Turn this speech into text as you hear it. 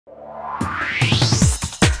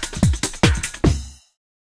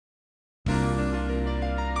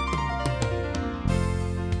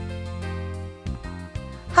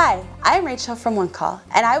Hi, I'm Rachel from OneCall,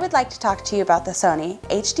 and I would like to talk to you about the Sony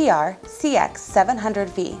HDR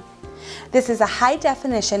CX700V. This is a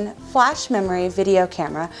high-definition flash memory video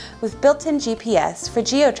camera with built-in GPS for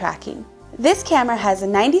geo-tracking. This camera has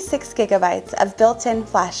 96 gigabytes of built-in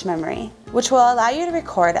flash memory, which will allow you to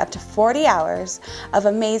record up to 40 hours of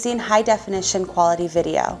amazing high-definition quality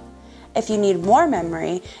video. If you need more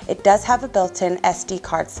memory, it does have a built-in SD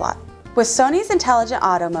card slot. With Sony's Intelligent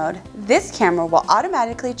Auto Mode, this camera will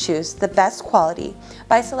automatically choose the best quality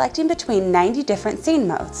by selecting between 90 different scene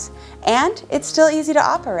modes, and it's still easy to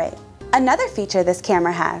operate. Another feature this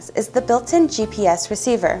camera has is the built-in GPS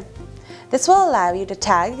receiver. This will allow you to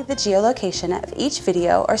tag the geolocation of each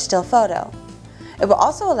video or still photo. It will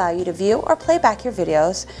also allow you to view or play back your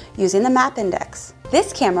videos using the map index.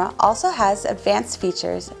 This camera also has advanced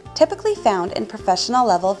features typically found in professional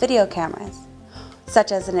level video cameras,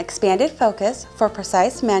 such as an expanded focus for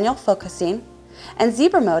precise manual focusing and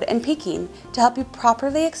zebra mode and peaking to help you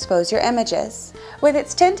properly expose your images. With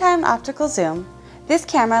its 10x optical zoom, this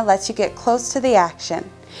camera lets you get close to the action.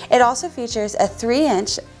 It also features a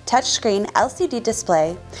 3-inch touchscreen LCD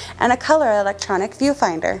display and a color electronic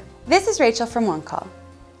viewfinder. This is Rachel from OneCall.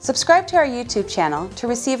 Subscribe to our YouTube channel to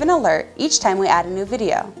receive an alert each time we add a new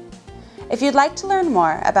video. If you'd like to learn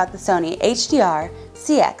more about the Sony HDR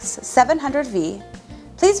CX700V,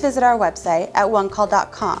 please visit our website at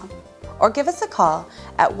onecall.com or give us a call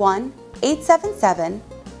at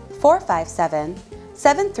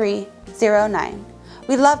 1-877-457-7309.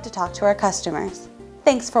 We love to talk to our customers.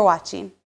 Thanks for watching.